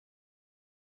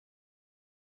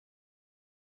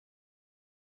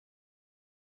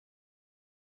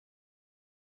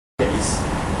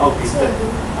outdated.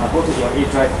 Go to your A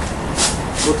drive.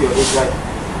 Go to your A drive.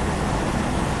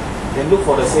 Then look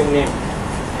for the same name.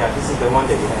 Yeah, this is the one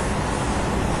that you have.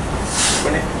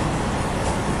 Open it.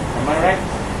 Am I right?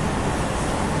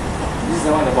 This is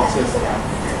the one, the boxes. Yeah.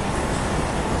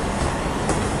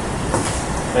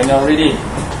 When you're ready.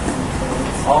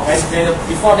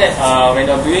 Before that, when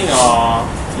you're doing a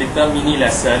little mini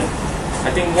lesson, I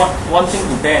think one thing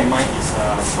to bear in mind is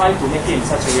try to make it in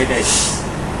such a way that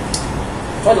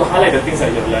try to highlight the things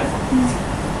that you've learned,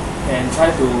 and try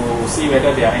to see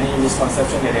whether there are any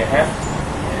misconceptions that they have,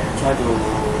 and try to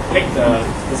make the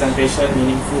presentation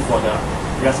meaningful for the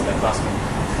rest of the classmates.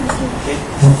 Okay.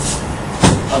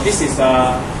 This is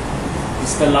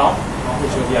Mr. Lau,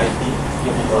 HOVIP.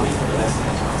 You'll be going for the lesson.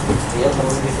 Okay.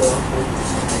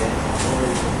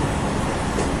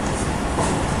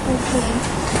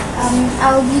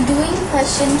 I'll be doing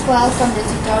question 12 from the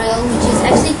tutorial, which is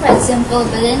actually quite simple,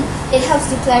 but then it helps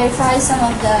to clarify some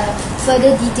of the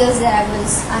further details that I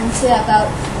was unclear about.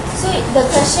 So the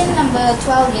question number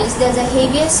 12 is, does a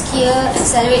heavier skier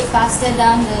accelerate faster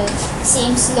down the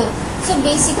same slope? So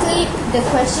basically the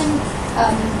question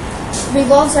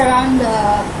revolves around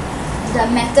the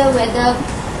matter whether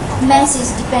mass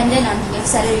is dependent on the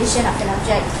acceleration of an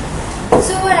object.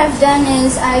 So what I've done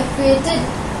is I created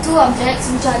two objects,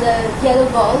 which are the yellow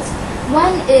balls.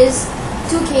 One is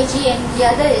 2 kg and the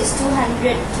other is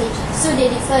 200 kg. So they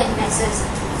differ in masses.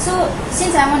 So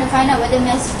since I want to find out whether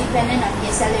mass is dependent on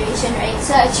the acceleration, right?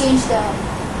 So I changed the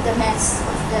mass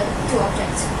of the two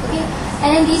objects. Okay, and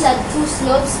then these are the two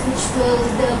slopes which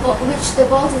the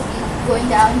balls will be going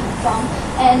down from.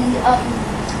 And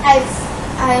I've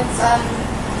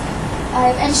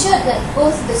ensured that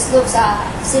both the slopes are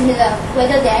similar,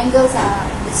 whether the angles are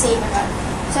the same or not.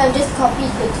 So I've just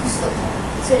copied the two slopes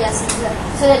so they are similar,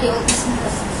 so that they will be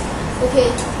similar.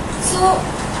 Okay, so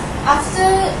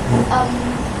after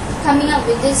coming up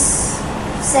with this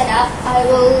setup, I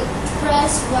will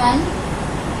press 1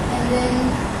 and then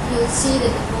you'll see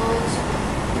that the balls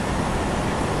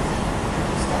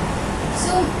stop.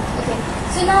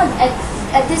 So now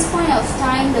at this point of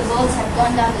time, the balls have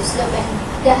gone down the slope and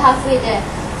they're halfway there.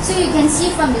 So you can see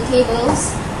from the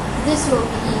tables, this will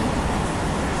be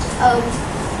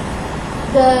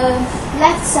the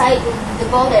left side will be the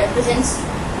ball that represents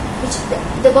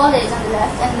the ball that is on the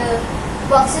left, and the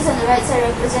boxes on the right side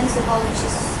represents the ball which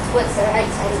is towards the right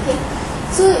side. Okay,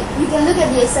 so you can look at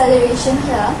the acceleration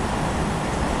here.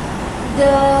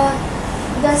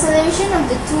 The acceleration of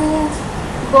the two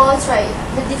balls, right,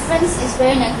 the difference is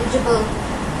very negligible.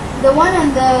 The one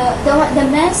on the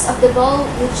mass of the ball,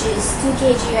 which is 2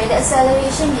 kg, right, the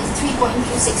acceleration is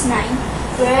 3.269,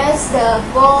 whereas the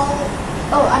ball,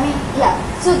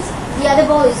 so the other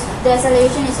ball is, the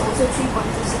acceleration is also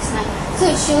 3.269. So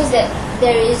it shows that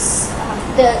there is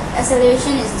the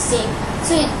acceleration is the same.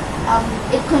 So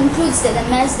it concludes that the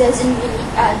mass doesn't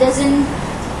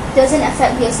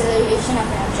affect the acceleration of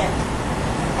an object.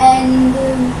 And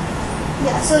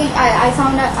so I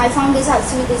found this out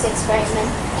through this experiment.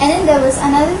 And then there was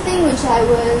another thing which I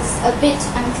was a bit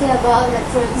unclear about. Like,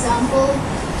 for example,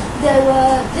 there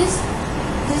were this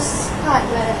part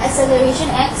where acceleration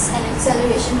x and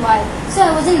acceleration y. So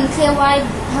I wasn't clear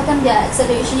how come there are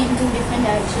acceleration in two different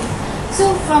directions.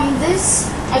 So from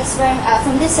this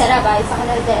setup, I found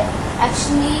out that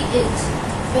actually it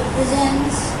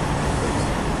represents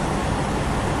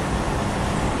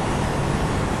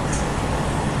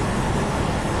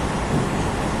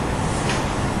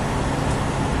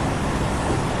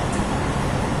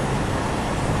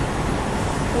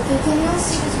can you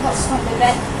see this box from the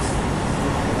back?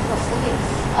 Okay.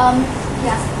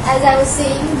 As I was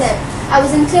saying that I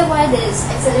was unclear why there's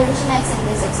acceleration x and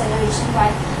there's acceleration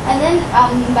y, and then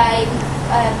by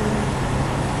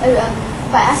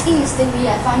asking Mr. B,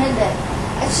 I found out that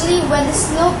actually when the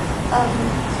slope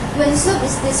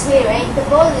is this way, right, the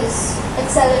ball is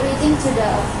accelerating to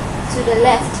the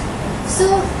left.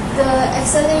 So the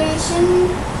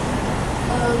acceleration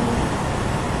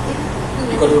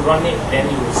you got to run it, then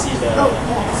you will see the. Oh,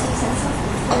 yeah, I see sensor.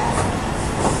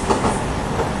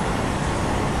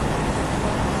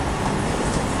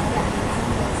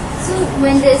 So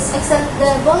when the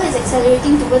ball is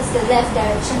accelerating towards the left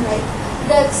direction, right,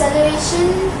 the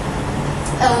acceleration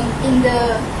in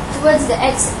the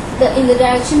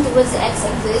direction towards the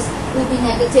x-axis will be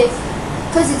negative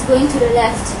because it's going to the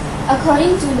left.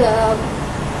 According to the,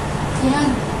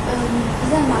 is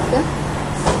that a marker?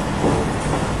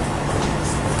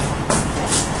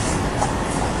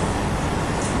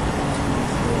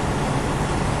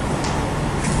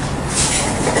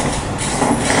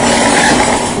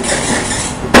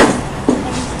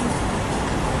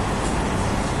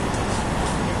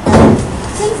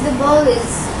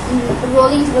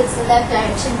 rolling towards the left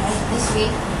direction, right, this way.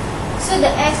 So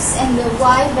the x and the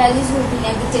y values will be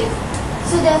negative.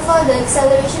 So therefore the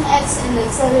acceleration x and the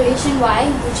acceleration y,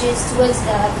 which is towards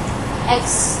the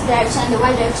x direction and the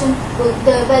y direction,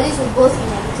 the values will both be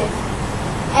negative.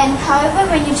 And however,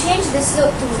 when you change the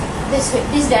slope to this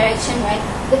direction, right,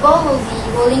 the ball will be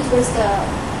rolling towards the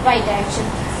right direction.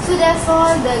 So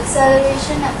therefore the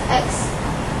acceleration of x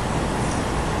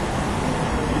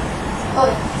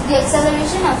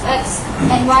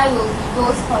and y will be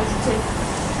both positive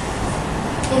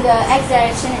in the x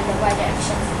direction and the y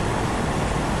direction.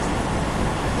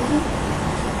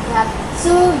 Yeah.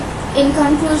 So in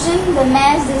conclusion, the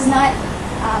mass does not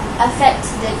affect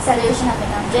the acceleration of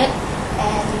an object.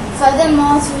 And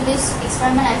furthermore, through this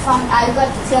experiment, I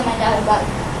got to clear my doubt about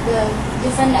the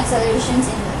different accelerations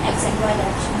in x and y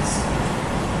directions.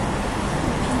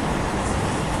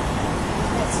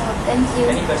 That's all. Thank you.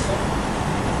 Any question?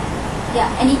 Yeah.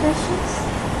 Any questions?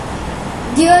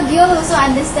 Do you also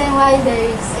understand why there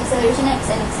is acceleration x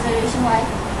and acceleration y?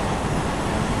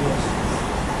 Yes.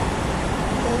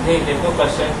 Okay, there's no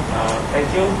question.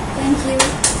 Thank you. Thank you.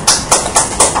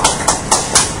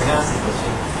 Can I ask a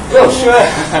question? Oh, sure.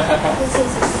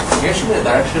 Can you show me the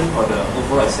direction for the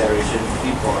overall acceleration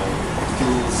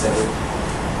 3.27?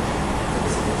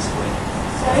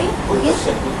 Sorry? Good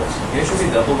question, good question. Can you show me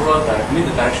the overall the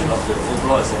direction of the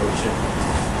overall acceleration?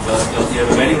 You have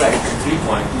a value right,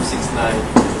 3.269.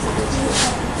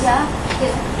 Yeah.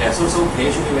 Yeah, so can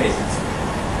you show me where is it?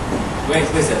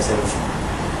 Where's the acceleration?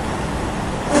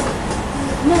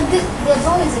 No, the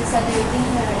ball is accelerating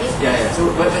here, right? Yeah.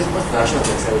 So what's the direction of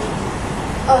the acceleration?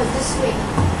 Oh, this way.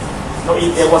 No,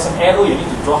 if there was an arrow you need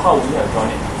to draw, how would you have drawn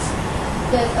it?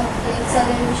 The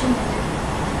acceleration.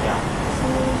 Yeah.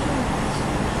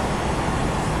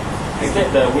 Is that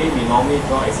the way we normally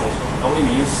draw acceleration? Normally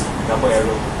we use double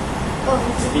arrow. Oh,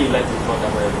 Maybe you like to draw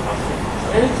double arrow. Okay.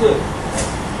 Very good.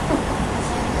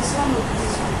 this one will be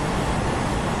this one.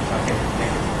 Okay,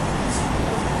 thank you.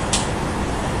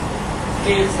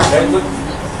 Okay, very good.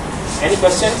 Any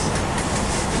questions?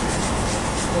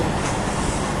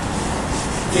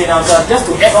 Okay, now just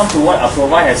to add on to what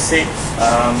Aprova has said,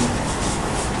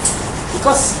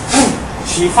 because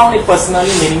she found it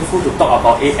personally meaningful to talk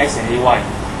about AX and AY,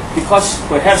 because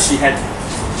perhaps she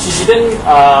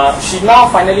now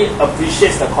finally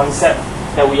appreciates the concept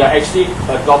that we are actually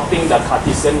adopting the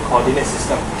Cartesian coordinate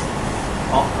system.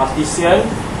 Cartesian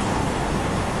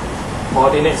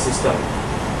coordinate system.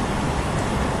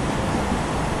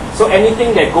 So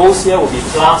anything that goes here will be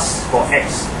plus for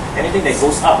X. Anything that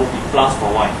goes up will be plus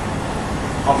for Y.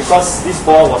 Because this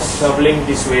ball was traveling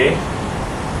this way,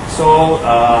 so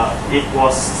it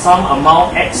was some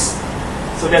amount X.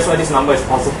 So that's why this number is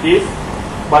positive.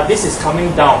 But this is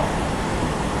coming down.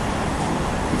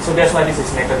 So that's why this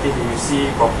is negative if you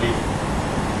see properly.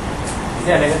 Is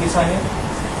there a negative sign here?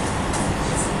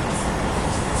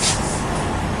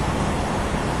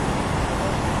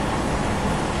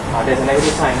 There's a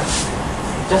negative sign.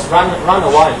 Just run a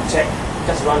while and check.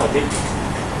 Just run a bit.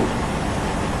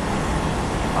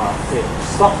 Okay,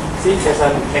 stop. See, there's a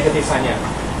negative sign here.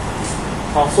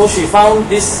 So she found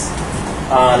this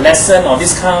lesson, or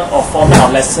this kind of format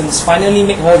of lessons finally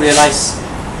make her realize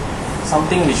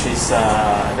something which is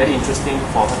very interesting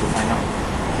for her to find out.